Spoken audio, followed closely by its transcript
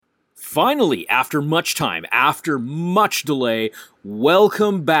Finally, after much time, after much delay,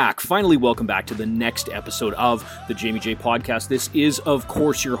 welcome back. Finally, welcome back to the next episode of the Jamie J Podcast. This is, of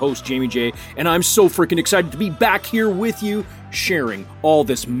course, your host, Jamie J, and I'm so freaking excited to be back here with you, sharing all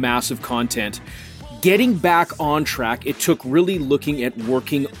this massive content. Getting back on track, it took really looking at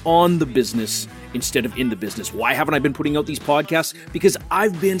working on the business instead of in the business. Why haven't I been putting out these podcasts? Because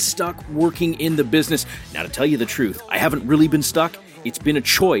I've been stuck working in the business. Now, to tell you the truth, I haven't really been stuck. It's been a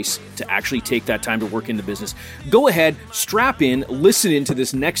choice to actually take that time to work in the business. Go ahead, strap in, listen into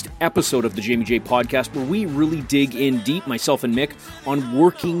this next episode of the Jamie J Podcast where we really dig in deep, myself and Mick, on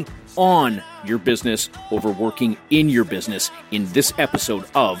working on your business over working in your business in this episode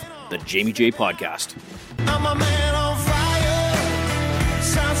of the Jamie J Podcast. I'm a man on fire.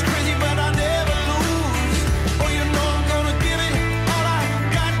 Sounds crazy, but I never lose. Oh, you know I'm gonna give it all I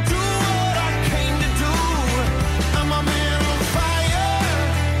got. Do what I came to do. I'm a man on fire,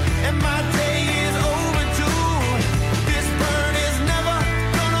 and my day is overdue. This burn is never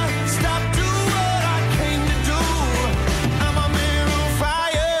gonna stop. Do what I came to do. I'm a man on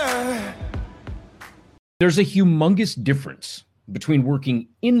fire. There's a humongous difference between working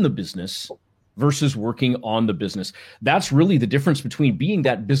in the business versus working on the business. That's really the difference between being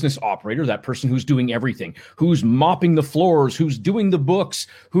that business operator, that person who's doing everything, who's mopping the floors, who's doing the books,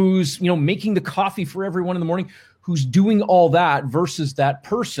 who's, making the coffee for everyone in the morning, who's doing all that versus that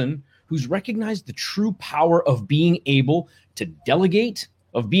person who's recognized the true power of being able to delegate,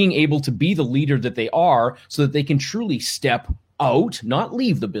 of being able to be the leader that they are so that they can truly step out, not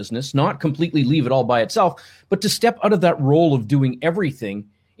leave the business, not completely leave it all by itself, but to step out of that role of doing everything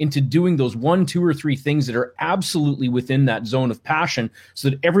into doing those 1, 2, or 3 things that are absolutely within that zone of passion so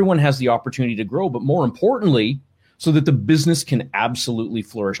that everyone has the opportunity to grow, but more importantly, so that the business can absolutely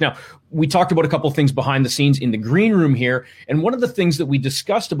flourish. Now, we talked about a couple of things behind the scenes in the green room here, and one of the things that we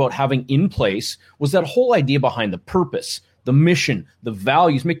discussed about having in place was that whole idea behind the purpose, the mission, the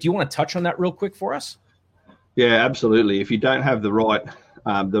values. Mick, do you want to touch on that real quick for us? Yeah, absolutely. If you don't have the right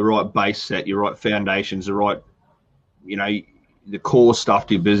base set, your right foundations, the right, the core stuff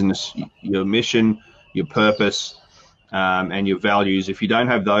to your business, your mission, your purpose, and your values. If you don't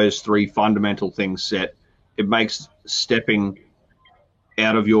have those 3 fundamental things set, it makes stepping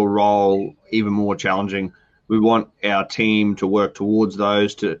out of your role even more challenging. We want our team to work towards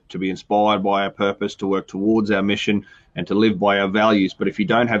those, to be inspired by our purpose, to work towards our mission, and to live by our values. But if you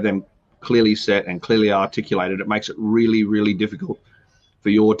don't have them clearly set and clearly articulated, it makes it really, really difficult for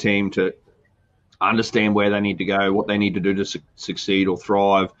your team to understand where they need to go, what they need to do to succeed or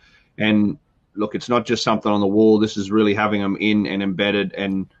thrive. And look, it's not just something on the wall. This is really having them in and embedded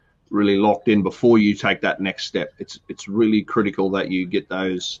and really locked in before you take that next step. It's really critical that you get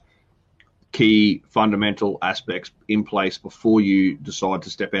those key fundamental aspects in place before you decide to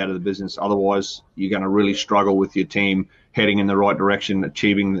step out of the business. Otherwise, you're going to really struggle with your team heading in the right direction,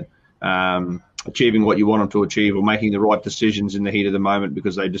 achieving what you want them to achieve, or making the right decisions in the heat of the moment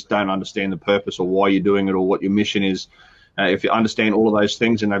because they just don't understand the purpose or why you're doing it or what your mission is. If you understand all of those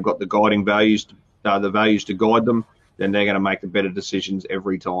things and they've got the guiding values, the values to guide them, then they're going to make the better decisions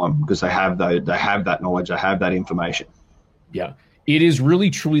every time because they have that knowledge, they have that information. Yeah. It is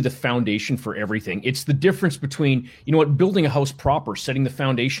really, truly the foundation for everything. It's the difference between, building a house proper, setting the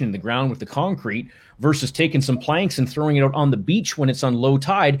foundation in the ground with the concrete versus taking some planks and throwing it out on the beach when it's on low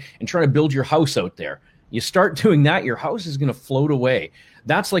tide and trying to build your house out there. You start doing that, your house is going to float away.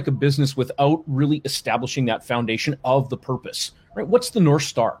 That's like a business without really establishing that foundation of the purpose, right? What's the North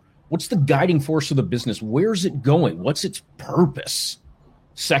Star? What's the guiding force of the business? Where's it going? What's its purpose?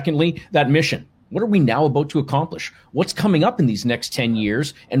 Secondly, that mission. What are we now about to accomplish? What's coming up in these next 10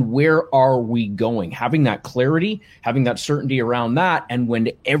 years and where are we going? Having that clarity, having that certainty around that, and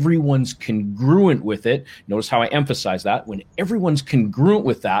when everyone's congruent with it, notice how I emphasize that, when everyone's congruent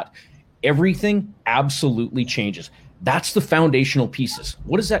with that, everything absolutely changes. That's the foundational pieces.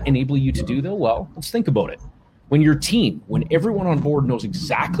 What does that enable you to do though? Well, let's think about it. When your team, when everyone on board knows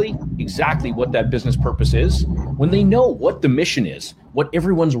exactly what that business purpose is, when they know what the mission is, what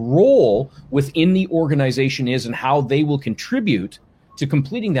everyone's role within the organization is and how they will contribute to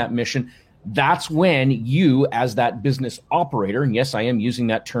completing that mission, that's when you, as that business operator, and yes, I am using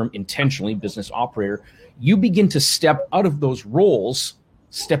that term intentionally, business operator, you begin to step out of those roles,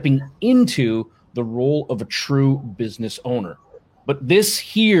 stepping into the role of a true business owner. But this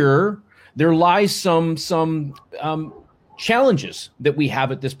here, there lies some challenges that we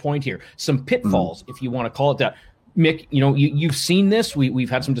have at this point here, some pitfalls, if you want to call it that. Mick, you've seen this. We've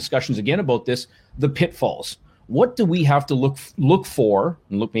had some discussions again about this, the pitfalls. What do we have to look for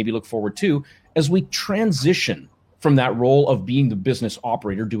and look forward to as we transition from that role of being the business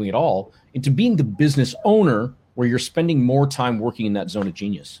operator, doing it all, into being the business owner, where you're spending more time working in that zone of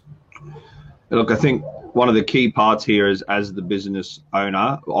genius? Look, I think one of the key parts here is, as the business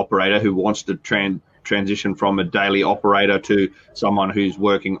owner, operator who wants to transition from a daily operator to someone who's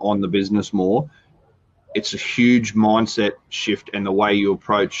working on the business more, it's a huge mindset shift in the way you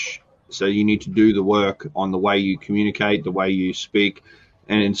approach. So you need to do the work on the way you communicate, the way you speak.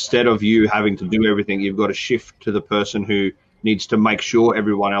 And instead of you having to do everything, you've got to shift to the person who needs to make sure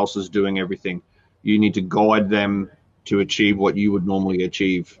everyone else is doing everything. You need to guide them to achieve what you would normally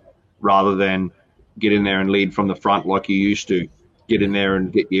achieve, rather than get in there and lead from the front like you used to. Get in there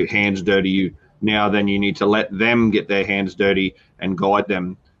and get your hands dirty. Then you need to let them get their hands dirty and guide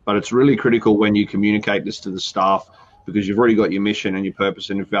them. But it's really critical when you communicate this to the staff, because you've already got your mission and your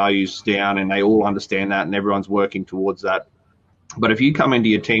purpose and your values down, and they all understand that, and everyone's working towards that. But if you come into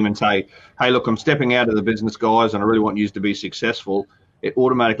your team and say, hey, look, I'm stepping out of the business, guys, and I really want you to be successful, it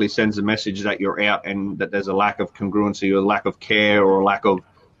automatically sends a message that you're out and that there's a lack of congruency or a lack of care or a lack of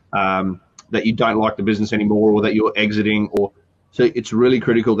that you don't like the business anymore, or that you're exiting. So it's really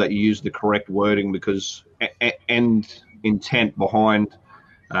critical that you use the correct wording, because and intent behind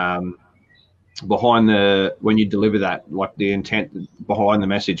when you deliver that, like the intent behind the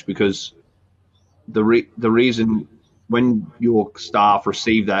message, because the reason when your staff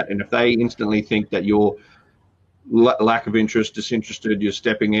receive that, and if they instantly think that you're lack of interest, disinterested, you're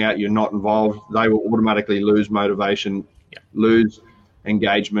stepping out, you're not involved, they will automatically lose motivation, lose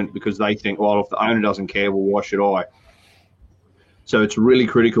engagement, because they think, well, if the owner doesn't care, well, why should I? So it's really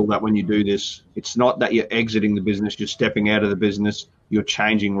critical that when you do this, it's not that you're exiting the business, you're stepping out of the business, you're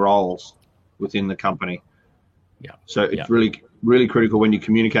changing roles within the company. Yeah. So it's really critical when you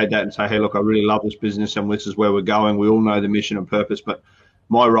communicate that and say, hey, look, I really love this business and this is where we're going. We all know the mission and purpose, but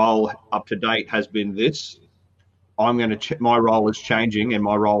my role up to date has been this. My role is changing, and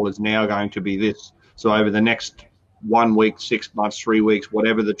my role is now going to be this. So over the next 1 week, 6 months, 3 weeks,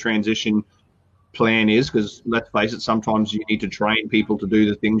 whatever the transition plan is, because let's face it, sometimes you need to train people to do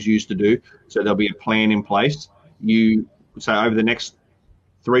the things you used to do. So there'll be a plan in place. You say, over the next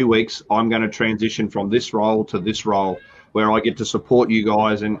 3 weeks, I'm going to transition from this role to this role, where I get to support you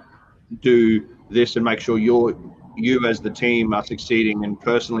guys and do this and make sure you as the team are succeeding, and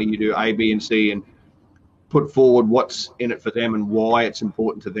personally you do A, B, and C, and put forward what's in it for them and why it's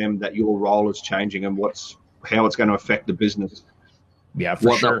important to them that your role is changing, and how it's going to affect the business. Yeah,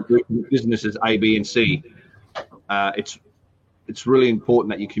 for sure. The business is A, B, and C. It's really important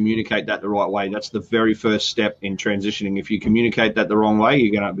that you communicate that the right way. That's the very first step in transitioning. If you communicate that the wrong way,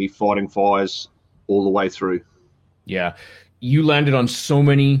 you're going to be fighting fires all the way through. Yeah. You landed on so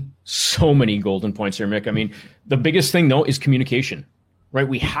many golden points there, Mick. I mean, the biggest thing, though, is communication, right?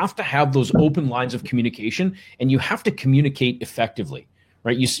 We have to have those open lines of communication, and you have to communicate effectively,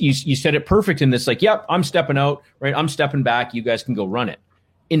 right? You said it perfect in this, like, yep, I'm stepping out, right? I'm stepping back. You guys can go run it.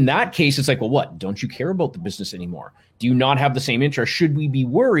 In that case, it's like, well, what? Don't you care about the business anymore? Do you not have the same interest? Should we be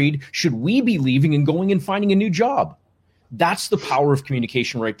worried? Should we be leaving and going and finding a new job? That's the power of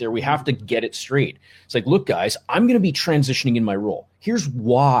communication right there. We have to get it straight. It's like, look, guys, I'm going to be transitioning in my role. Here's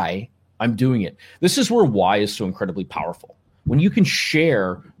why I'm doing it. This is where why is so incredibly powerful. When you can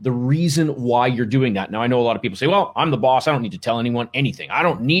share the reason why you're doing that. Now, I know a lot of people say, well, I'm the boss. I don't need to tell anyone anything. I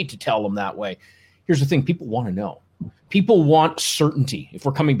don't need to tell them that way. Here's the thing. People want to know. People want certainty. If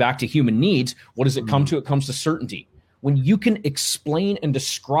we're coming back to human needs, what does it come to? It comes to certainty. When you can explain and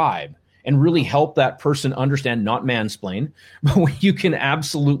describe and really help that person understand, not mansplain, but when you can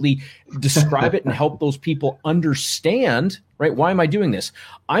absolutely describe it and help those people understand, right? Why am I doing this?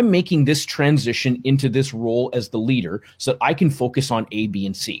 I'm making this transition into this role as the leader so that I can focus on A, B,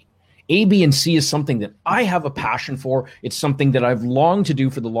 and C. A, B, and C is something that I have a passion for. It's something that I've longed to do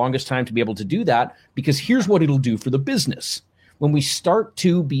for the longest time, to be able to do that, because here's what it'll do for the business. When we start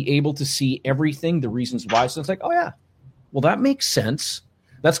to be able to see everything, the reasons why, so it's like, oh yeah, well, that makes sense.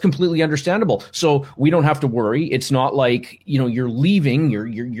 That's completely understandable. So we don't have to worry. It's not like, you're leaving,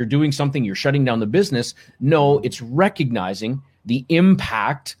 you're doing something, you're shutting down the business. No, it's recognizing the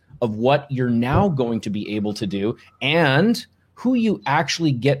impact of what you're now going to be able to do, and who you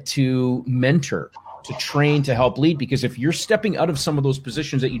actually get to mentor, to train, to help lead. Because if you're stepping out of some of those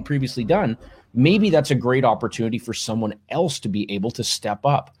positions that you'd previously done, maybe that's a great opportunity for someone else to be able to step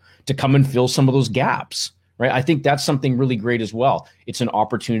up, to come and fill some of those gaps, right? I think that's something really great as well. It's an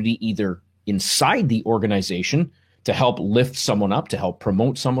opportunity either inside the organization to help lift someone up, to help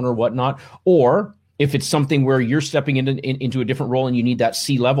promote someone or whatnot, or if it's something where you're stepping into a different role and you need that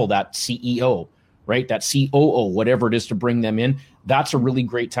C-level, that CEO, right? That COO, whatever it is, to bring them in. That's a really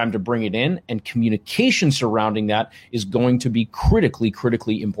great time to bring it in. And communication surrounding that is going to be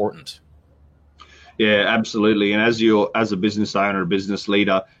critically important. Yeah, absolutely. And as a business owner, a business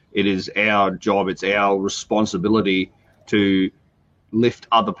leader, it is our job, it's our responsibility to lift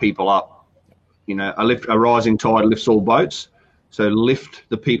other people up. You know, a rising tide lifts all boats. So lift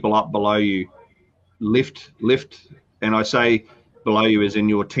the people up below you. Lift, and I say below you as in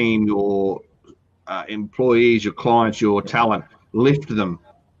your team, your employees, your clients, your talent. Lift them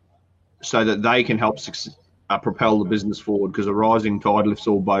so that they can help propel the business forward, because a rising tide lifts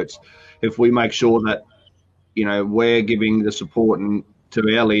all boats. If we make sure that, you know, we're giving the support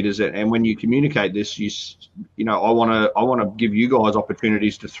to our leaders, and when you communicate this, you know, I want to give you guys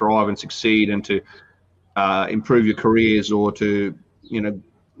opportunities to thrive and succeed and to improve your careers, or to, you know,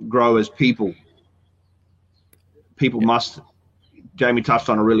 grow as people. People must. Jamie touched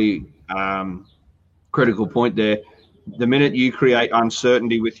on a really critical point there. The minute you create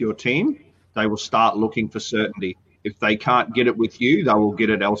uncertainty with your team, they will start looking for certainty. If they can't get it with you, they will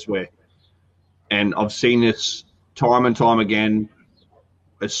get it elsewhere. And I've seen this time and time again.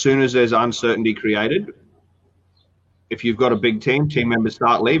 As soon as there's uncertainty created, if you've got a big team members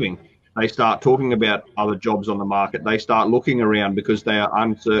start leaving. They start talking about other jobs on the market. They start looking around because they are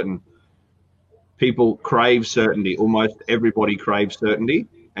uncertain. People crave certainty. Almost everybody craves certainty.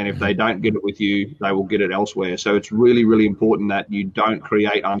 And if they don't get it with you, they will get it elsewhere. So it's really, really important that you don't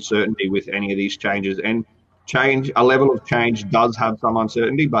create uncertainty with any of these changes. And a level of change does have some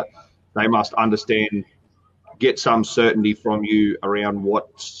uncertainty, but they must understand, get some certainty from you around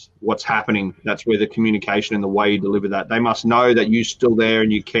what's happening. That's where the communication and the way you deliver that. They must know that you're still there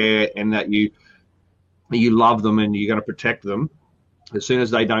and you care, and that you love them and you're going to protect them. As soon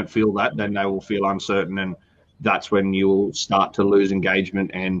as they don't feel that, then they will feel uncertain, and that's when you'll start to lose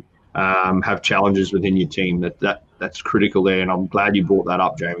engagement and have challenges within your team. That's critical there, and I'm glad you brought that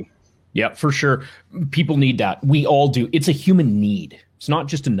up, Jamie. Yeah, for sure. People need that. We all do. It's a human need. It's not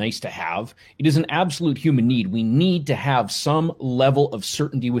just a nice to have. It is an absolute human need. We need to have some level of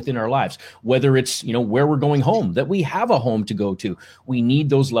certainty within our lives, whether it's, you know, where we're going home, that we have a home to go to. We need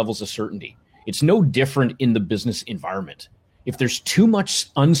those levels of certainty. It's no different in the business environment. If there's too much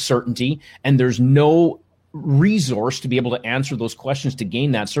uncertainty and there's no resource to be able to answer those questions to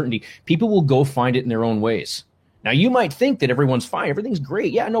gain that certainty, people will go find it in their own ways. Now, you might think that everyone's fine, everything's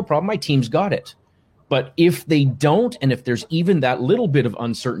great. Yeah, no problem. My team's got it. But if they don't, and if there's even that little bit of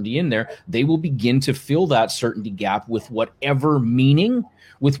uncertainty in there, they will begin to fill that certainty gap with whatever meaning,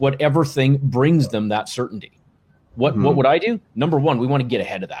 with whatever thing brings them that certainty. What would I do? Number one, we want to get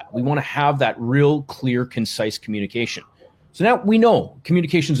ahead of that. We want to have that real clear, concise communication. So now we know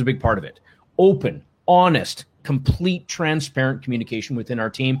communication is a big part of it. Open, honest, complete, transparent communication within our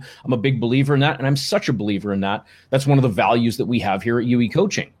team. I'm a big believer in that, and I'm such a believer in that. That's one of the values that we have here at UE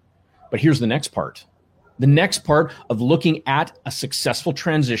Coaching. But here's the next part. The next part of looking at a successful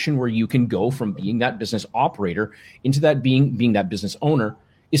transition where you can go from being that business operator into that being that business owner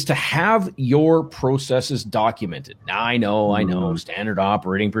is to have your processes documented. Now, I know, standard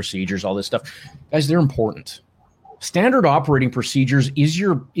operating procedures, all this stuff. Guys, they're important. Standard operating procedures is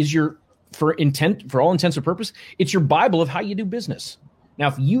your for all intents and purposes, it's your Bible of how you do business. Now,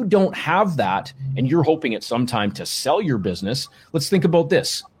 if you don't have that and you're hoping at some time to sell your business, let's think about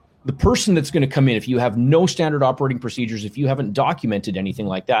this. The person that's going to come in, if you have no standard operating procedures, if you haven't documented anything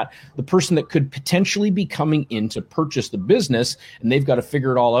like that, the person that could potentially be coming in to purchase the business, and they've got to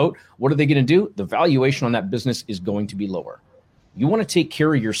figure it all out, what are they going to do? The valuation on that business is going to be lower. You want to take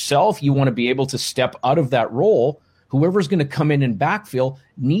care of yourself. You want to be able to step out of that role. Whoever's going to come in and backfill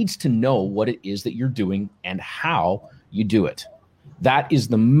needs to know what it is that you're doing and how you do it. That is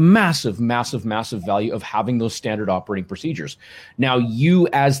the massive, massive, massive value of having those standard operating procedures. Now, you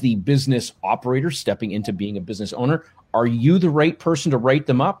as the business operator stepping into being a business owner, are you the right person to write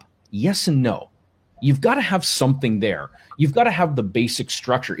them up? Yes and no. You've got to have something there. You've got to have the basic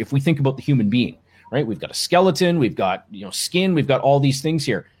structure. If we think about the human being, right? We've got a skeleton, we've got, skin, we've got all these things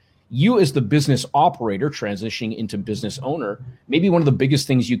here. You as the business operator transitioning into business owner, maybe one of the biggest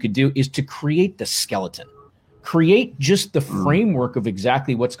things you could do is to create the skeleton. Create just the framework of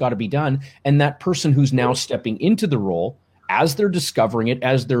exactly what's got to be done. And that person who's now stepping into the role, as they're discovering it,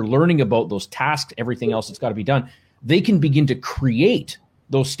 as they're learning about those tasks, everything else that's got to be done, they can begin to create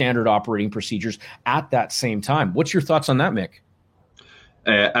those standard operating procedures at that same time. What's your thoughts on that, Mick?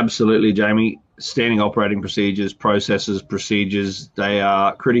 Absolutely, Jamie. Standing operating procedures, procedures, they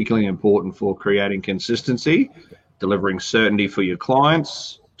are critically important for creating consistency, delivering certainty for your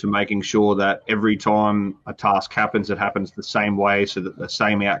clients, to making sure that every time a task happens, it happens the same way, so that the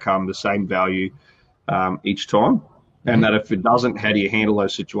same outcome, the same value each time. And that if it doesn't, how do you handle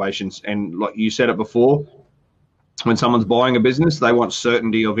those situations? And like you said it before, when someone's buying a business, they want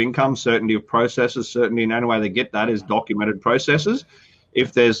certainty of income, certainty of processes, certainty. And the only way they get that is documented processes.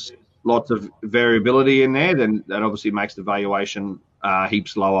 If there's lots of variability in there, then that obviously makes the valuation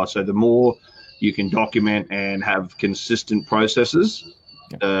heaps lower. So the more you can document and have consistent processes,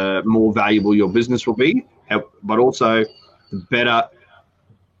 the more valuable your business will be. But also, the better,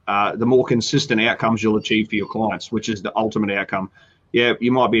 the more consistent outcomes you'll achieve for your clients, which is the ultimate outcome. Yeah,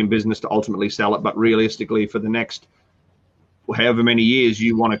 you might be in business to ultimately sell it, but realistically, for the next however many years,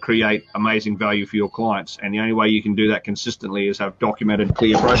 you want to create amazing value for your clients. And the only way you can do that consistently is have documented,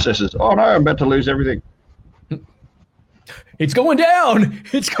 clear processes. Oh, no, I'm about to lose everything. It's going down.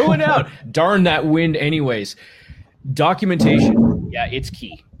 It's going down. Darn that wind anyways. Documentation, yeah, it's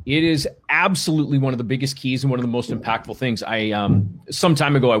key. It is absolutely one of the biggest keys and one of the most impactful things. Some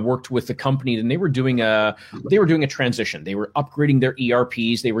time ago I worked with a company and they were doing a transition. They were upgrading their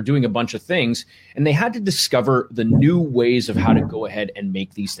ERPs. They were doing a bunch of things and they had to discover the new ways of how to go ahead and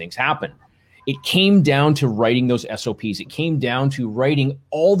make these things happen. It came down to writing those SOPs. It came down to writing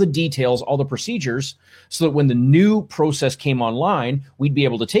all the details, all the procedures, so that when the new process came online, we'd be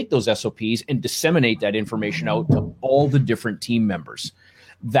able to take those SOPs and disseminate that information out to all the different team members.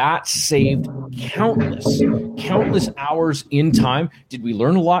 That saved countless hours in time. Did we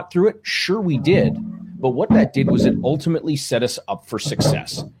learn a lot through it? Sure we did. But what that did was it ultimately set us up for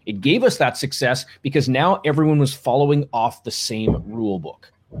success. It gave us that success because now everyone was following off the same rule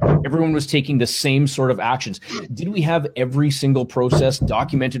book. Everyone was taking the same sort of actions. Did we have every single process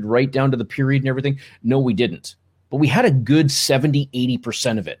documented right down to the period and everything? No, we didn't. But we had a good 70,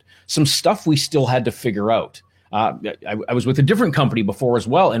 80% of it. Some stuff we still had to figure out. I was with a different company before as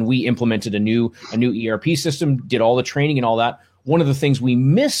well, and we implemented a new ERP system, did all the training and all that. One of the things we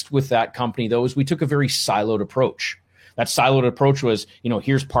missed with that company, though, is we took a very siloed approach. That siloed approach was,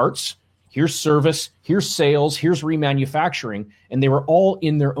 here's parts, here's service, here's sales, here's remanufacturing, and they were all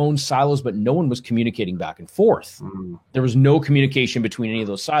in their own silos, but no one was communicating back and forth. There was no communication between any of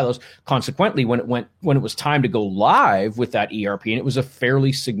those silos. Consequently, when it was time to go live with that ERP, and it was a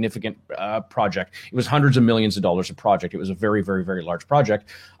fairly significant project, it was hundreds of millions of dollars a project. It was a very, very, very large project.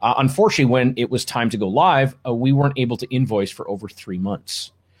 Unfortunately, when it was time to go live, we weren't able to invoice for over 3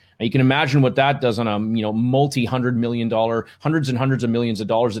 months. Now, you can imagine what that does on a multi-$100 million, hundreds and hundreds of millions of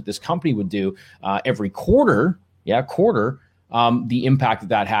dollars that this company would do every quarter. The impact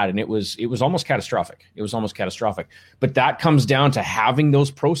that had, and it was almost catastrophic. It was almost catastrophic. But that comes down to having those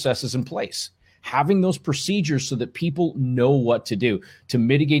processes in place, having those procedures so that people know what to do to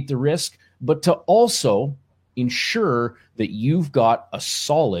mitigate the risk, but to also ensure that you've got a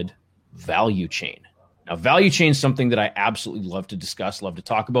solid value chain. Now, value chain is something that I absolutely love to discuss, love to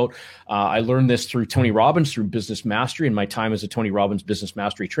talk about. I learned this through Tony Robbins, through Business Mastery, and my time as a Tony Robbins Business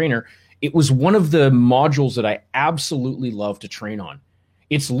Mastery trainer. It was one of the modules that I absolutely love to train on.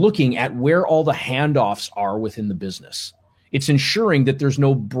 It's looking at where all the handoffs are within the business. It's ensuring that there's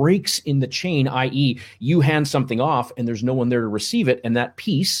no breaks in the chain, i.e. you hand something off and there's no one there to receive it, and that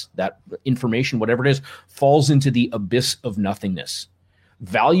piece, that information, whatever it is, falls into the abyss of nothingness.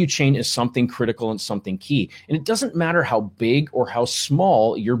 Value chain is something critical and something key. And it doesn't matter how big or how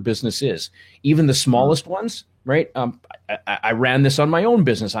small your business is. Even the smallest ones, right? I ran this on my own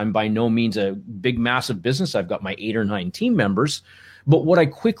business. I'm by no means a big, massive business. I've got my 8 or 9 team members. But what I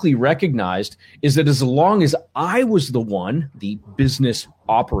quickly recognized is that as long as I was the one, the business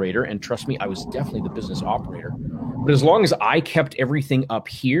operator, and trust me, I was definitely the business operator, but as long as I kept everything up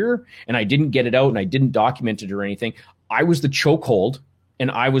here and I didn't get it out and I didn't document it or anything, I was the chokehold. And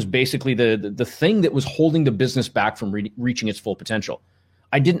I was basically the thing that was holding the business back from reaching its full potential.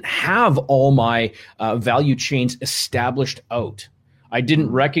 I didn't have all my value chains established out. I didn't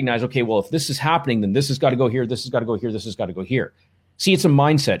recognize, okay, well, if this is happening, then this has got to go here, this has got to go here, this has got to go here. See, it's a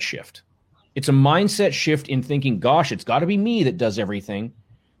mindset shift. It's a mindset shift in thinking, gosh, it's got to be me that does everything.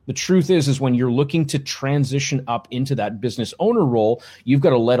 The truth is when you're looking to transition up into that business owner role, you've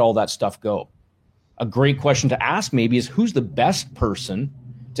got to let all that stuff go. A great question to ask maybe is, who's the best person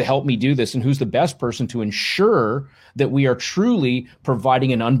to help me do this? And who's the best person to ensure that we are truly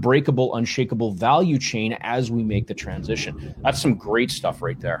providing an unbreakable, unshakable value chain as we make the transition? That's some great stuff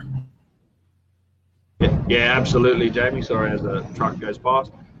right there. Yeah, absolutely, Jamie. Sorry, as the truck goes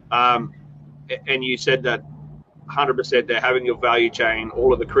past. And you said that 100% they're having your value chain,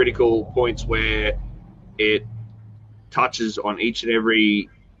 all of the critical points where it touches on each and every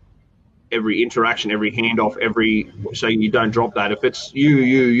interaction, every handoff, so you don't drop that. If it's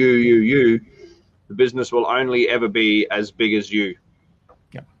you, the business will only ever be as big as you.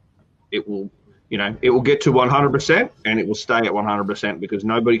 Yeah. It will it will get to 100% and it will stay at 100% because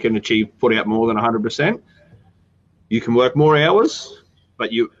nobody can put out more than 100%. You can work more hours,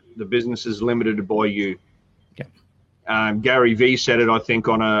 but the business is limited by you. Yeah. Gary Vee said it, I think,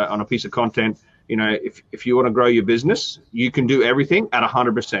 on a piece of content. If you want to grow your business, you can do everything at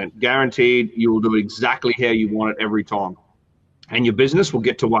 100%. Guaranteed, you will do it exactly how you want it every time. And your business will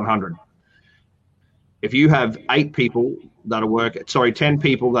get to 100. If you have 10 people that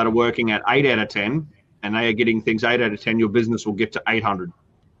are working at 8 out of 10, and they are getting things 8 out of 10, your business will get to 800.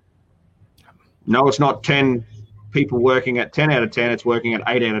 No, it's not 10 people working at 10 out of 10, it's working at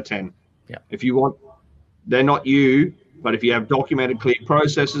 8 out of 10. Yeah. If you want, they're not you, but if you have documented clear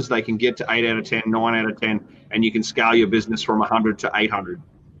processes, they can get to 8 out of 10, 9 out of 10, and you can scale your business from 100 to 800.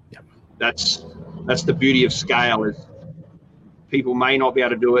 Yeah. That's the beauty of scale, is people may not be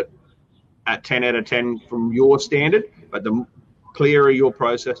able to do it at 10 out of 10 from your standard, but the clearer your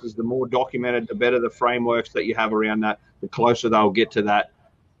processes, the more documented, the better the frameworks that you have around that, the closer they'll get to that,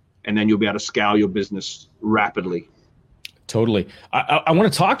 and then you'll be able to scale your business rapidly. Totally. I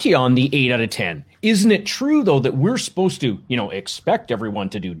want to talk to you on the 8 out of 10. Isn't it true, though, that we're supposed to, expect everyone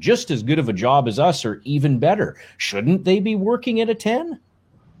to do just as good of a job as us or even better? Shouldn't they be working at a 10?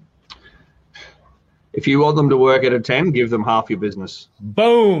 If you want them to work at a 10, give them half your business.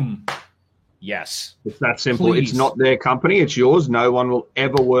 Boom. Yes. It's that simple. Please. It's not their company. It's yours. No one will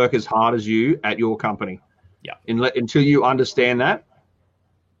ever work as hard as you at your company. Yeah. Until you understand that,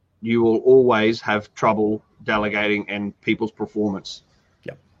 you will always have trouble delegating and people's performance.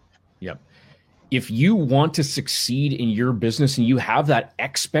 Yep. If you want to succeed in your business and you have that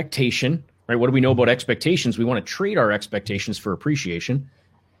expectation, right? What do we know about expectations? We want to trade our expectations for appreciation.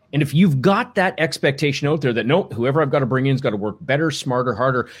 And if you've got that expectation out there that, no, whoever I've got to bring in has got to work better, smarter,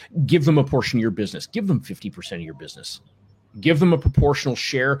 harder, give them a portion of your business. Give them 50% of your business. Give them a proportional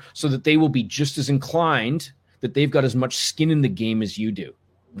share so that they will be just as inclined, that they've got as much skin in the game as you do.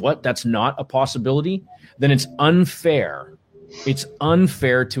 What? That's not a possibility? Then it's unfair. It's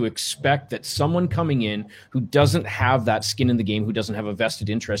unfair to expect that someone coming in who doesn't have that skin in the game, who doesn't have a vested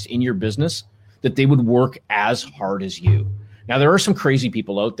interest in your business, that they would work as hard as you. Now, there are some crazy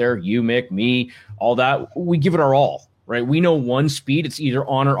people out there, you, Mick, me, all that. We give it our all, right? We know one speed, it's either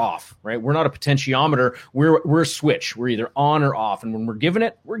on or off, right? We're not a potentiometer. We're a switch. We're either on or off. And when we're given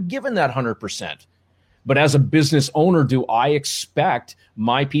it, we're given that 100%. But as a business owner, do I expect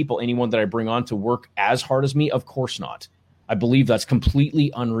my people, anyone that I bring on, to work as hard as me? Of course not. I believe that's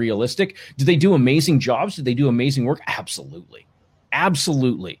completely unrealistic. Do they do amazing jobs? Do they do amazing work? Absolutely.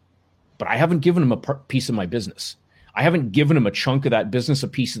 Absolutely. But I haven't given them a piece of my business. I haven't given them a chunk of that business, a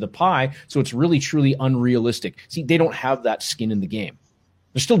piece of the pie. So it's really, truly unrealistic. See, they don't have that skin in the game.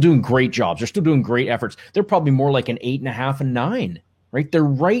 They're still doing great jobs. They're still doing great efforts. They're probably more like an 8.5 and 9, right? They're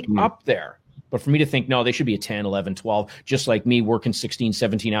right up there. But for me to think, no, they should be a 10, 11, 12, just like me working 16,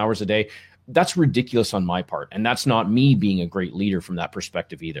 17 hours a day, that's ridiculous on my part. And that's not me being a great leader from that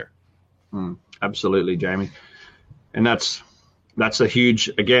perspective either. Absolutely, Jamie. And that's a huge,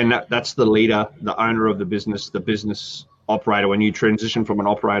 again, that's the leader, the owner of the business operator. When you transition from an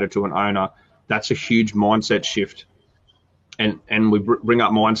operator to an owner, that's a huge mindset shift. And we bring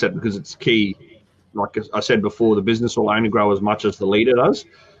up mindset because it's key. Like I said before, the business will only grow as much as the leader does.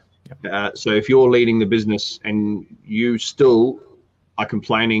 So if you're leading the business and you still are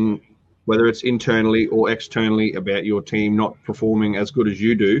complaining, whether it's internally or externally, about your team not performing as good as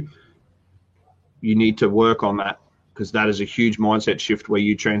you do, you need to work on that, because that is a huge mindset shift where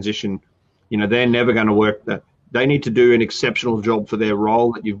you transition. They're never going to work that. They need to do an exceptional job for their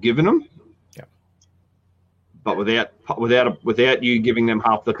role that you've given them. Yeah. But without you giving them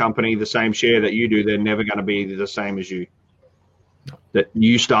half the company, the same share that you do, they're never going to be the same as you. That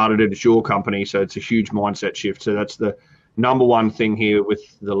you started it, it's your company, so it's a huge mindset shift. So that's the number one thing here with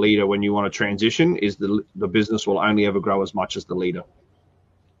the leader when you want to transition, is the business will only ever grow as much as the leader.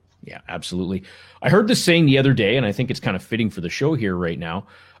 Yeah, absolutely. I heard this saying the other day, and I think it's kind of fitting for the show here right now.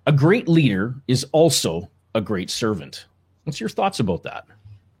 A great leader is also a great servant. What's your thoughts about that?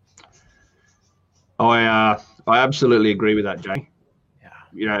 I absolutely agree with that, Jay.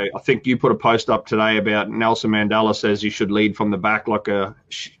 I think you put a post up today about Nelson Mandela says you should lead from the back like a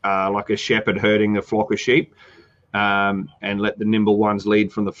shepherd herding a flock of sheep, and let the nimble ones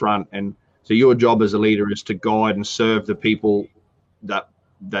lead from the front. And so your job as a leader is to guide and serve the people that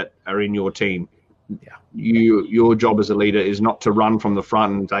are in your team. Yeah. Your job as a leader is not to run from the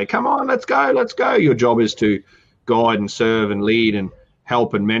front and say, come on, let's go. Your job is to guide and serve and lead and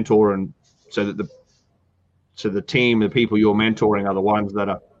help and mentor, and so that the team, the people you're mentoring, are the ones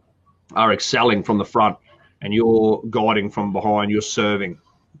that are excelling from the front, and you're guiding from behind, you're serving.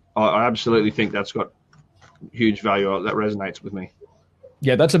 I absolutely think that's got huge value. That resonates with me.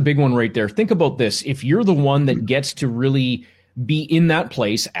 Yeah, that's a big one right there. Think about this. If you're the one that gets to really be in that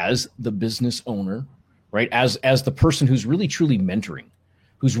place as the business owner, right? As the person who's really truly mentoring,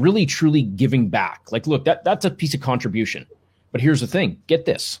 who's really truly giving back. Like, look, that's a piece of contribution. But here's the thing, get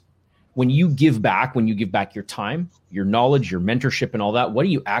this. When you give back your time, your knowledge, your mentorship, and all that, what are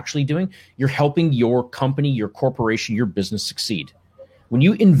you actually doing? You're helping your company, your corporation, your business succeed. When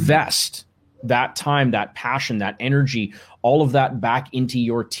you invest that time, that passion, that energy, all of that back into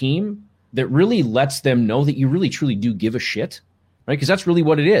your team, that really lets them know that you really truly do give a shit, right? Because that's really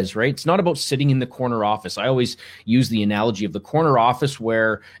what it is, right? It's not about sitting in the corner office. I always use the analogy of the corner office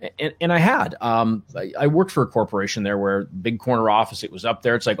where, and I worked for a corporation there where big corner office, it was up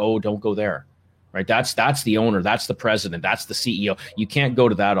there. It's like, oh, don't go there, right? That's the owner. That's the president. That's the CEO. You can't go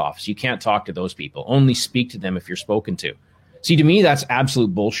to that office. You can't talk to those people. Only speak to them if you're spoken to. See, to me, that's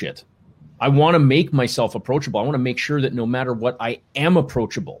absolute bullshit. I want to make myself approachable. I want to make sure that no matter what, I am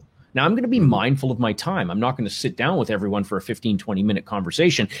approachable. Now, I'm going to be mindful of my time. I'm not going to sit down with everyone for a 15, 20-minute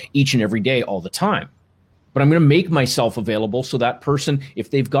conversation each and every day all the time. But I'm going to make myself available so that person,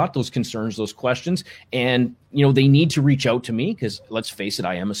 if they've got those concerns, those questions, and they need to reach out to me, because let's face it,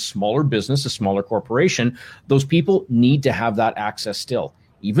 I am a smaller business, a smaller corporation. Those people need to have that access still.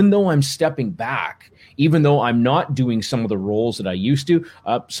 Even though I'm stepping back, even though I'm not doing some of the roles that I used to,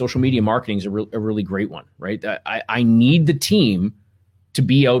 social media marketing is a really great one, right? I need the team to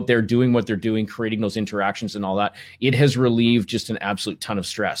be out there doing what they're doing, creating those interactions and all that. It has relieved just an absolute ton of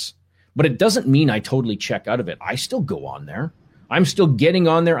stress. But it doesn't mean I totally check out of it. I still go on there. I'm still getting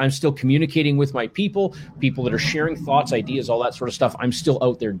on there. I'm still communicating with my people that are sharing thoughts, ideas, all that sort of stuff. I'm still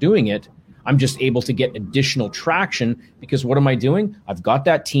out there doing it. I'm just able to get additional traction because what am I doing? I've got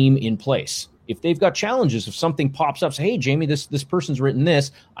that team in place. If they've got challenges, if something pops up, say, hey, Jamie, this person's written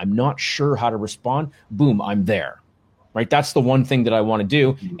this, I'm not sure how to respond. Boom, I'm there, right? That's the one thing that I want to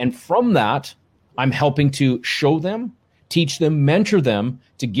do. And from that, I'm helping to show them, teach them, mentor them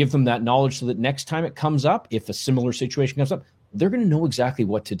to give them that knowledge so that next time it comes up, if a similar situation comes up, they're going to know exactly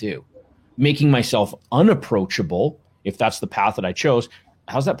what to do. Making myself unapproachable, if that's the path that I chose,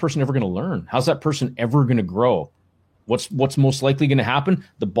 how's that person ever going to learn? How's that person ever going to grow? What's most likely going to happen?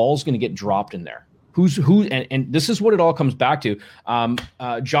 The ball's going to get dropped in there. And this is what it all comes back to.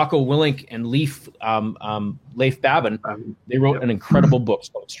 Jocko Willink and Leif Babin, they wrote an incredible book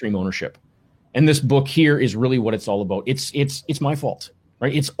called Extreme Ownership. And this book here is really what it's all about. It's my fault,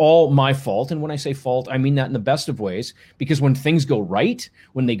 right? It's all my fault. And when I say fault, I mean that in the best of ways, because when things go right,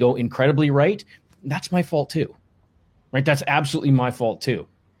 when they go incredibly right, that's my fault too, right? That's absolutely my fault too.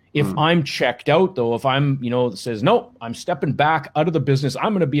 If I'm checked out, though, if I'm, says, no, I'm stepping back out of the business,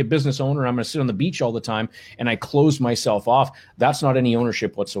 I'm going to be a business owner, I'm going to sit on the beach all the time, and I close myself off, that's not any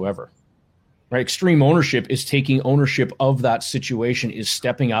ownership whatsoever, right? Extreme ownership is taking ownership of that situation, is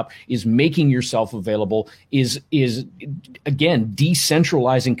stepping up, is making yourself available, is again,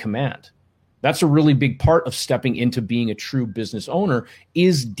 decentralizing command. That's a really big part of stepping into being a true business owner,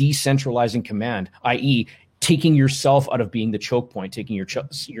 is decentralizing command, i.e., taking yourself out of being the choke point, taking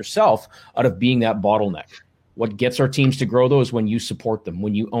yourself out of being that bottleneck. What gets our teams to grow, though, is when you support them,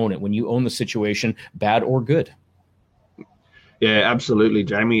 when you own it, when you own the situation, bad or good. Yeah, absolutely,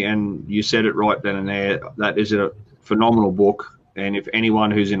 Jamie. And you said it right then and there. That is a phenomenal book. And if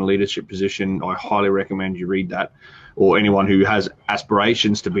anyone who's in a leadership position, I highly recommend you read that, or anyone who has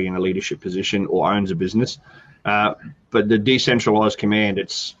aspirations to be in a leadership position or owns a business. But the decentralized command,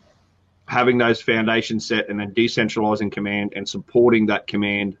 it's having those foundations set and then decentralizing command and supporting that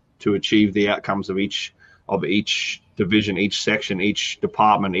command to achieve the outcomes of each division, each section, each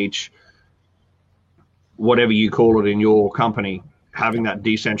department, each whatever you call it in your company, having that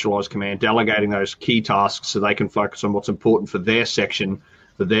decentralized command, delegating those key tasks so they can focus on what's important for their section,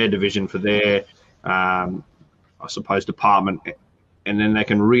 for their division, for their, department. And then they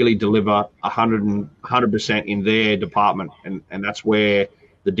can really deliver 100% in their department. And that's where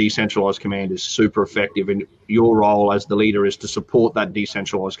the decentralized command is super effective, and your role as the leader is to support that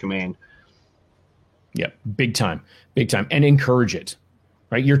decentralized command. Yeah, big time, and encourage it,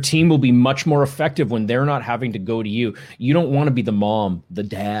 right? Your team will be much more effective when they're not having to go to you. You don't want to be the mom, the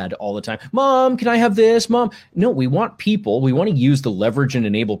dad all the time. Mom, can I have this? Mom. No, we want people. We want to use the leverage and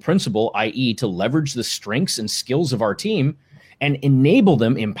enable principle, i.e. to leverage the strengths and skills of our team and enable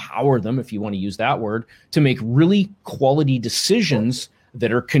them, empower them, if you want to use that word, to make really quality decisions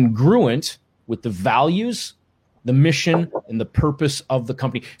that are congruent with the values, the mission, and the purpose of the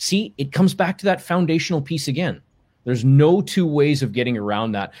company. See, it comes back to that foundational piece again. There's no two ways of getting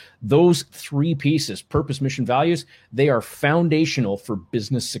around that. Those three pieces, purpose, mission, values, they are foundational for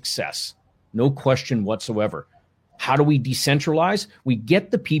business success. No question whatsoever. How do we decentralize? We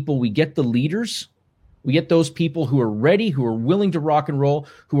get the people, we get the leaders, we get those people who are ready, who are willing to rock and roll,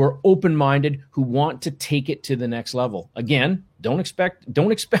 who are open-minded, who want to take it to the next level. Again, don't expect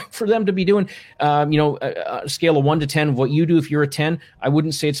for them to be doing, a scale of 1 to 10 of what you do. If you're a 10, I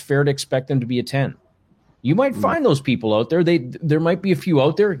wouldn't say it's fair to expect them to be a 10. You might find those people out there. There might be a few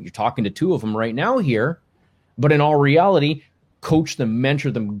out there. You're talking to two of them right now here, but in all reality, coach them, mentor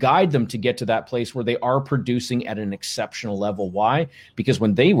them, guide them to get to that place where they are producing at an exceptional level. Why? Because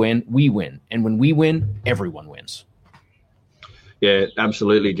when they win, we win. And when we win, everyone wins. Yeah,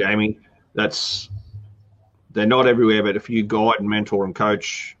 absolutely, Jamie. They're not everywhere, but if you guide and mentor and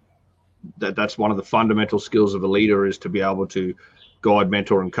coach, that's one of the fundamental skills of a leader, is to be able to guide,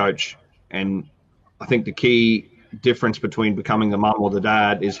 mentor, and coach. And I think the key difference between becoming the mum or the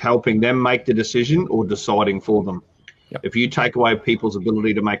dad is helping them make the decision or deciding for them. Yep. If you take away people's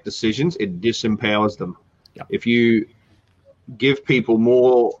ability to make decisions, it disempowers them. Yep. If you give people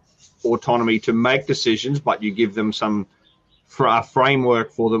more autonomy to make decisions, but you give them a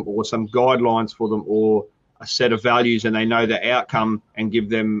framework for them, or some guidelines for them, or a set of values, and they know the outcome, and give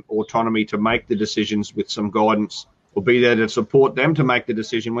them autonomy to make the decisions with some guidance, or be there to support them to make the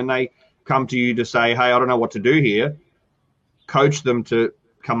decision. When they come to you to say, hey, I don't know what to do here, coach them to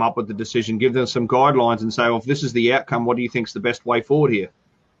come up with the decision, give them some guidelines and say, well, if this is the outcome, what do you think is the best way forward here?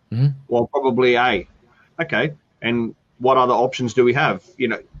 Mm-hmm. Well, probably A. Okay. And what other options do we have?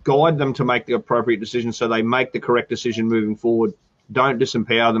 Guide them to make the appropriate decision so they make the correct decision moving forward. Don't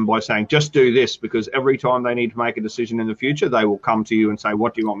disempower them by saying, just do this, because every time they need to make a decision in the future, they will come to you and say,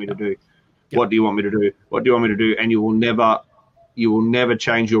 what do you want me to do? Yep. What do you want me to do? What do you want me to do? And you will never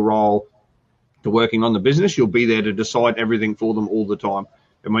change your role to working on the business. You'll be there to decide everything for them all the time.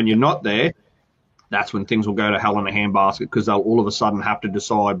 And when you're not there, that's when things will go to hell in a handbasket, because they'll all of a sudden have to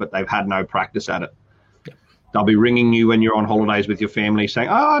decide, but they've had no practice at it. Yep. They'll be ringing you when you're on holidays with your family saying,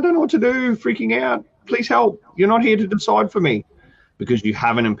 I don't know what to do, freaking out. Please help. You're not here to decide for me, because you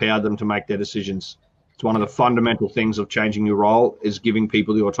haven't empowered them to make their decisions. It's one of the fundamental things of changing your role, is giving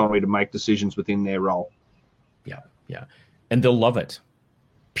people the autonomy to make decisions within their role. Yeah. And they'll love it.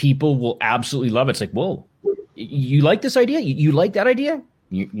 People will absolutely love it. It's like, whoa, you like this idea? You like that idea?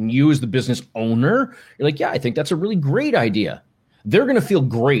 You as the business owner, you're like, yeah, I think that's a really great idea. They're going to feel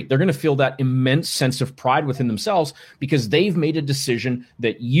great. They're going to feel that immense sense of pride within themselves, because they've made a decision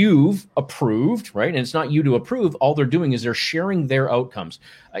that you've approved, right? And it's not you to approve. All they're doing is they're sharing their outcomes.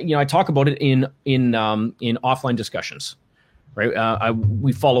 I talk about it in offline discussions, right?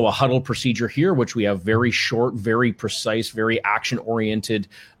 We follow a huddle procedure here, which we have very short, very precise, very action-oriented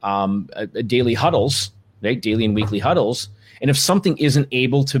daily huddles, right? Daily and weekly huddles. And if something isn't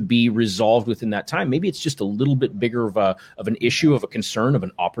able to be resolved within that time, maybe it's just a little bit bigger of an issue, of a concern, of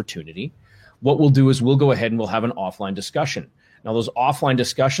an opportunity. What we'll do is we'll go ahead and we'll have an offline discussion. Now, those offline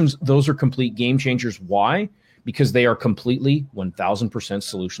discussions, those are complete game changers. Why? Because they are completely 1000%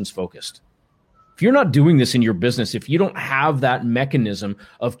 solutions focused. If you're not doing this in your business, if you don't have that mechanism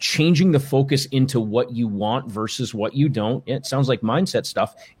of changing the focus into what you want versus what you don't, it sounds like mindset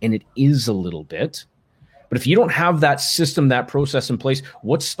stuff, and it is a little bit. But if you don't have that system, that process in place,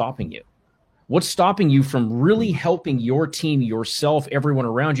 what's stopping you? What's stopping you from really helping your team, yourself, everyone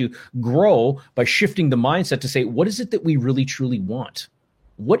around you grow by shifting the mindset to say, what is it that we really truly want?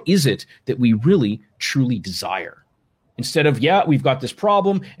 What is it that we really truly desire? Instead of, yeah, we've got this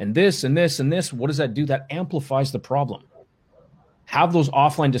problem and this and this and this, what does that do? That amplifies the problem. Have those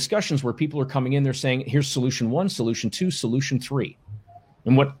offline discussions where people are coming in, they're saying, here's solution 1, solution 2, solution 3.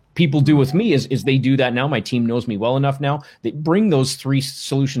 And what people do with me is they do that now. My team knows me well enough now. They bring those 3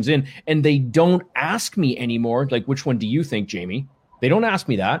 solutions in, and they don't ask me anymore, like, which one do you think, Jamie? They don't ask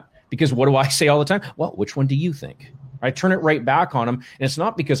me that, because what do I say all the time? Well, which one do you think? I turn it right back on them. And it's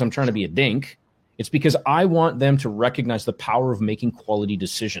not because I'm trying to be a dink. It's because I want them to recognize the power of making quality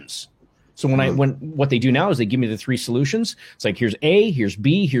decisions. So when what they do now is they give me the 3 solutions. It's like, here's A, here's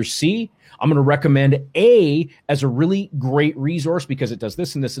B, here's C. I'm going to recommend A as a really great resource because it does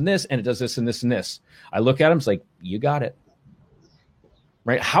this and this and this, and it does this and this and this. I look at them, it's like, you got it.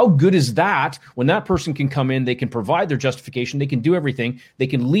 Right? How good is that when that person can come in, they can provide their justification, they can do everything, they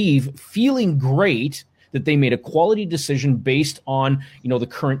can leave feeling great that they made a quality decision based on, the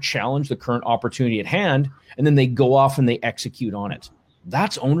current challenge, the current opportunity at hand, and then they go off and they execute on it.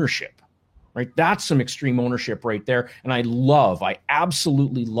 That's ownership. Right? That's some extreme ownership right there. And I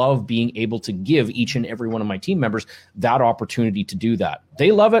absolutely love being able to give each and every one of my team members that opportunity to do that.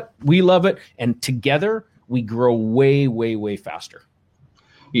 They love it. We love it. And together we grow way, way, way faster.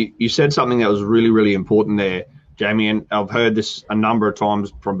 You said something that was really, really important there, Jamie, and I've heard this a number of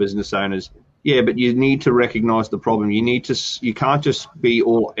times from business owners. Yeah, but you need to recognize the problem. You can't just be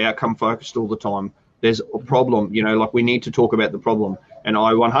all outcome focused all the time. There's a problem, like we need to talk about the problem. And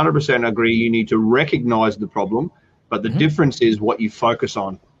I 100% agree you need to recognize the problem, but the difference is what you focus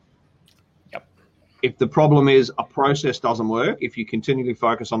on. Yep. If the problem is a process doesn't work, if you continually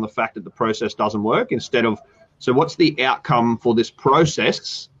focus on the fact that the process doesn't work instead of, so what's the outcome for this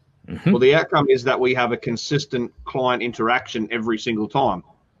process? Well, the outcome is that we have a consistent client interaction every single time.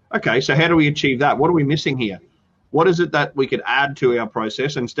 Okay, so how do we achieve that? What are we missing here? What is it that we could add to our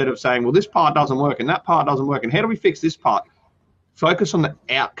process instead of saying, well, this part doesn't work and that part doesn't work, and how do we fix this part? Focus on the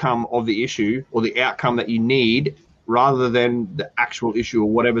outcome of the issue or the outcome that you need rather than the actual issue or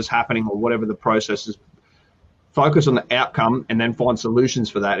whatever's happening or whatever the process is. Focus on the outcome and then find solutions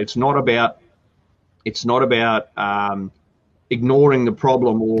for that. It's not about ignoring the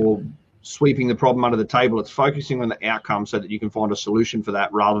problem or sweeping the problem under the table. It's focusing on the outcome so that you can find a solution for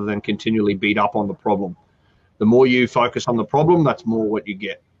that rather than continually beat up on the problem. The more you focus on the problem, that's more what you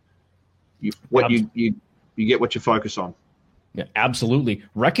get. You get what you focus on. Yeah, absolutely.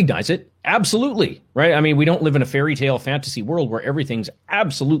 Recognize it. Absolutely. Right. I mean, we don't live in a fairy tale fantasy world where everything's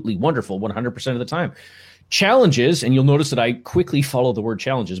absolutely wonderful 100% of the time. Challenges, and you'll notice that I quickly follow the word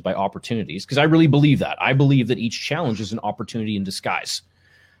challenges by opportunities, because I really believe that. I believe that each challenge is an opportunity in disguise.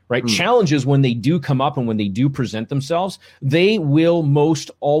 Right? Challenges, when they do come up and when they do present themselves, they will most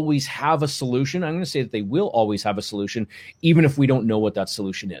always have a solution. I'm going to say that they will always have a solution, even if we don't know what that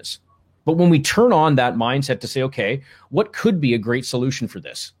solution is. But when we turn on that mindset to say, okay, what could be a great solution for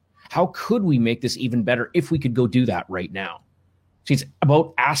this? How could we make this even better if we could go do that right now? See, it's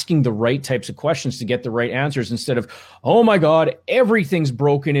about asking the right types of questions to get the right answers instead of, oh my God, everything's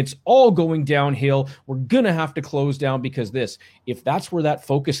broken. It's all going downhill. We're going to have to close down because this. If that's where that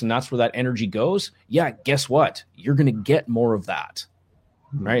focus and that's where that energy goes, yeah, guess what? You're going to get more of that.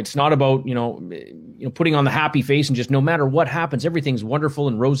 Right? It's not about, putting on the happy face and just no matter what happens, everything's wonderful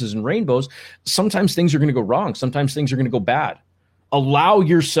and roses and rainbows. Sometimes things are going to go wrong. Sometimes things are going to go bad. Allow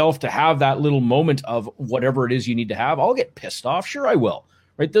yourself to have that little moment of whatever it is you need to have. I'll get pissed off. Sure, I will.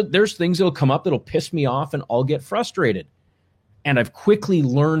 Right? There's things that'll come up that'll piss me off and I'll get frustrated. And I've quickly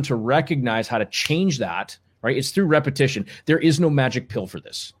learned to recognize how to change that. Right? It's through repetition. There is no magic pill for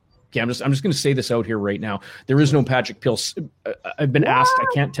this. Okay, I'm just going to say this out here right now. There is no magic pill. I've been asked. I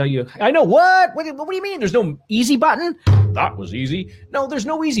can't tell you. I know what? What do you mean? There's no easy button? That was easy. No, there's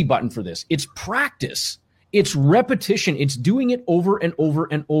no easy button for this. It's practice. It's repetition. It's doing it over and over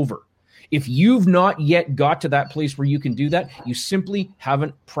and over. If you've not yet got to that place where you can do that, you simply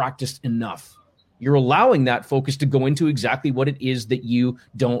haven't practiced enough. You're allowing that focus to go into exactly what it is that you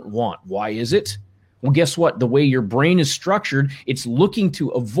don't want. Why is it? Well, guess what? The way your brain is structured, it's looking to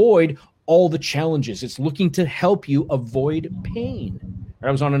avoid all the challenges. It's looking to help you avoid pain. I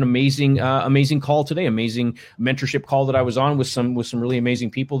was on an amazing call today, amazing mentorship call that I was on with some really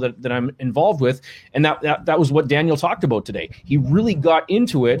amazing people that I'm involved with. And that was what Daniel talked about today. He really got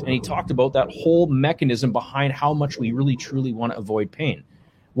into it and he talked about that whole mechanism behind how much we really truly want to avoid pain.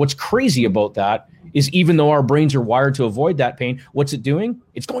 What's crazy about that is even though our brains are wired to avoid that pain, what's it doing?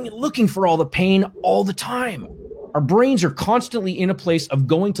 It's going and looking for all the pain all the time. Our brains are constantly in a place of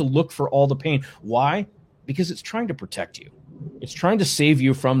going to look for all the pain. Why? Because it's trying to protect you. It's trying to save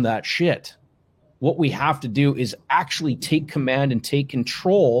you from that shit. What we have to do is actually take command and take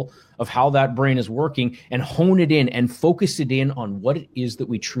control of how that brain is working and hone it in and focus it in on what it is that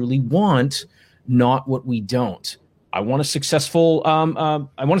we truly want, not what we don't. I want a successful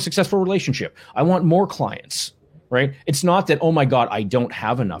relationship. I want more clients, right? It's not that, oh my God, I don't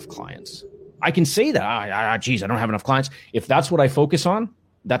have enough clients. I can say that, I don't have enough clients. If that's what I focus on,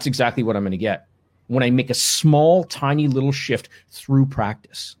 that's exactly what I'm going to get. When I make a small, tiny little shift through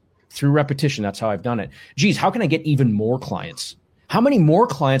practice, through repetition, that's how I've done it. Geez, how can I get even more clients? How many more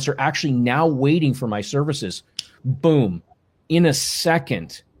clients are actually now waiting for my services? Boom. In a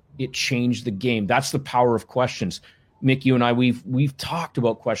second, it changed the game. That's the power of questions. Mick, you and I, we've talked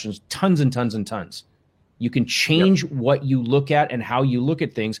about questions tons and tons and tons. You can change what you look at and how you look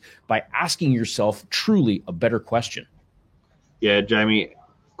at things by asking yourself truly a better question. Yeah, Jamie,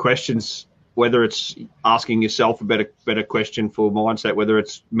 questions, whether it's asking yourself a better question for mindset, whether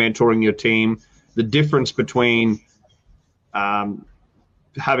it's mentoring your team, the difference between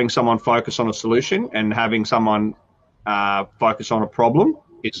having someone focus on a solution and having someone focus on a problem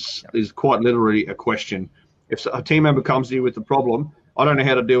is quite literally a question. If a team member comes to you with a problem, I don't know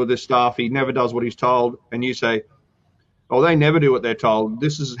how to deal with this staff, he never does what he's told, and you say, oh, they never do what they're told.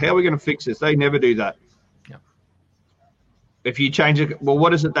 This is how we're going to fix this. They never do that. If you change it, well,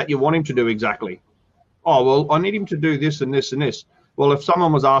 what is it that you want him to do exactly? Oh, well, I need him to do this and this and this. Well, if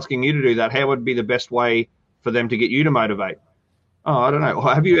someone was asking you to do that, how would be the best way for them to get you to motivate? Oh, I don't know.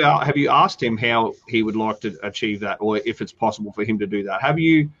 Have you asked him how he would like to achieve that, or if it's possible for him to do that? Have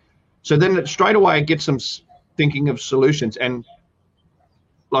you? So then straight away it gets them thinking of solutions. And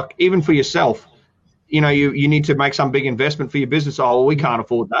like even for yourself, you need to make some big investment for your business. Oh, well, we can't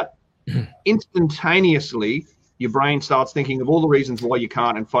afford that. Instantaneously, your brain starts thinking of all the reasons why you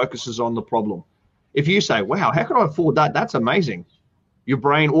can't and focuses on the problem. If you say, wow, how could I afford that? That's amazing. Your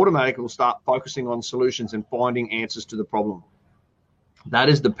brain automatically will start focusing on solutions and finding answers to the problem. That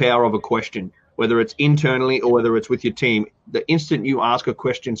is the power of a question, whether it's internally or whether it's with your team. The instant you ask a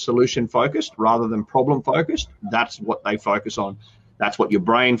question solution focused rather than problem focused, that's what they focus on. That's what your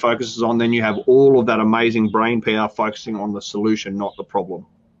brain focuses on. Then you have all of that amazing brain power focusing on the solution, not the problem.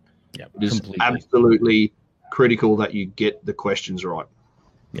 Yeah, it is absolutely critical that you get the questions right.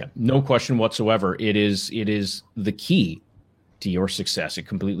 Yeah, no question whatsoever. It is the key to your success. It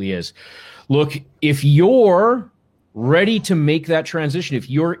completely is. Look, if you're ready to make that transition, if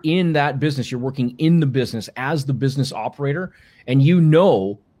you're in that business, you're working in the business as the business operator, and you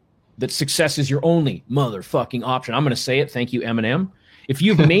know that success is your only motherfucking option. I'm going to say it. Thank you, Eminem. If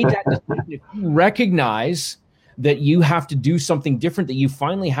you've made that decision, if you recognize that you have to do something different, that you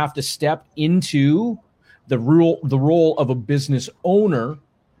finally have to step into the role of a business owner,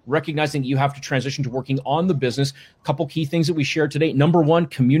 recognizing that you have to transition to working on the business. A couple key things that we shared today. Number one,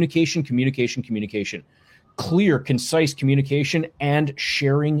 communication. Clear, concise communication and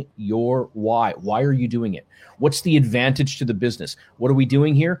sharing your why. Why are you doing it? What's the advantage to the business? What are we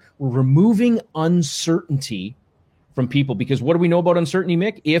doing here? We're removing uncertainty from people, because what do we know about uncertainty,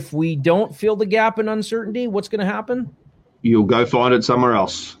 Mick? If we don't fill the gap in uncertainty, what's going to happen? You'll go find it somewhere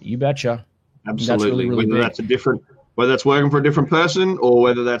else. You betcha. Absolutely. Whether that's working for a different person or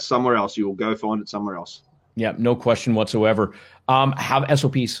whether that's somewhere else, you will go find it somewhere else. Yeah, no question whatsoever. Have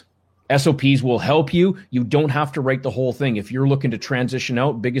SOPs. SOPs will help you. You don't have to write the whole thing. If you're looking to transition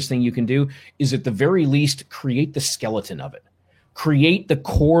out, biggest thing you can do is at the very least create the skeleton of it. Create the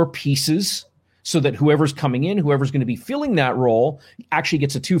core pieces so that whoever's coming in, whoever's going to be filling that role actually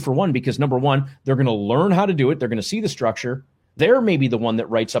gets a 2-for-1, because number one, they're going to learn how to do it. They're going to see the structure. They're maybe the one that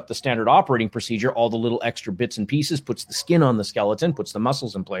writes up the standard operating procedure, all the little extra bits and pieces, puts the skin on the skeleton, puts the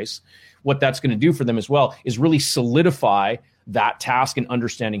muscles in place. What that's going to do for them as well is really solidify that task and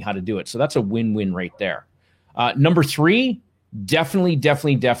understanding how to do it. So that's a win-win right there. Number three, definitely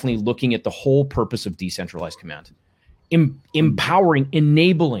looking at the whole purpose of decentralized command. Empowering,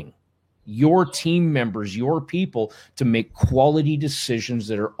 enabling your team members, your people to make quality decisions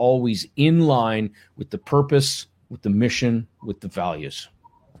that are always in line with the purpose, with the mission, with the values.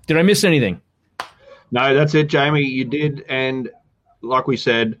 Did I miss anything? No, that's it, Jamie. You did. And like we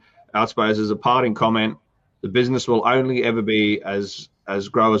said, I suppose as a parting comment, the business will only ever be as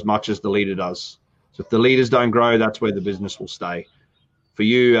grow as much as the leader does. So if the leaders don't grow, that's where the business will stay. For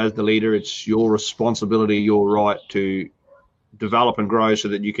you as the leader, it's your responsibility, your right to develop and grow so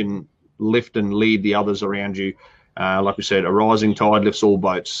that you can lift and lead the others around you. Like we said, a rising tide lifts all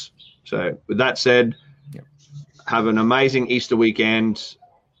boats. So with that said, have an amazing Easter weekend.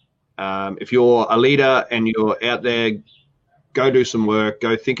 If you're a leader and you're out there, go do some work,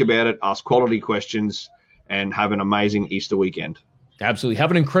 go think about it, ask quality questions, and have an amazing Easter weekend. Absolutely. Have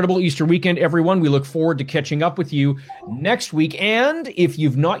an incredible Easter weekend, everyone. We look forward to catching up with you next week. And if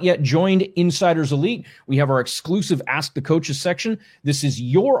you've not yet joined Insiders Elite, we have our exclusive Ask the Coaches section. This is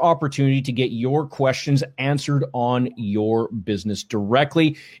your opportunity to get your questions answered on your business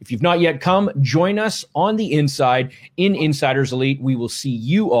directly. If you've not yet come, join us on the inside in Insiders Elite. We will see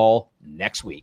you all next week.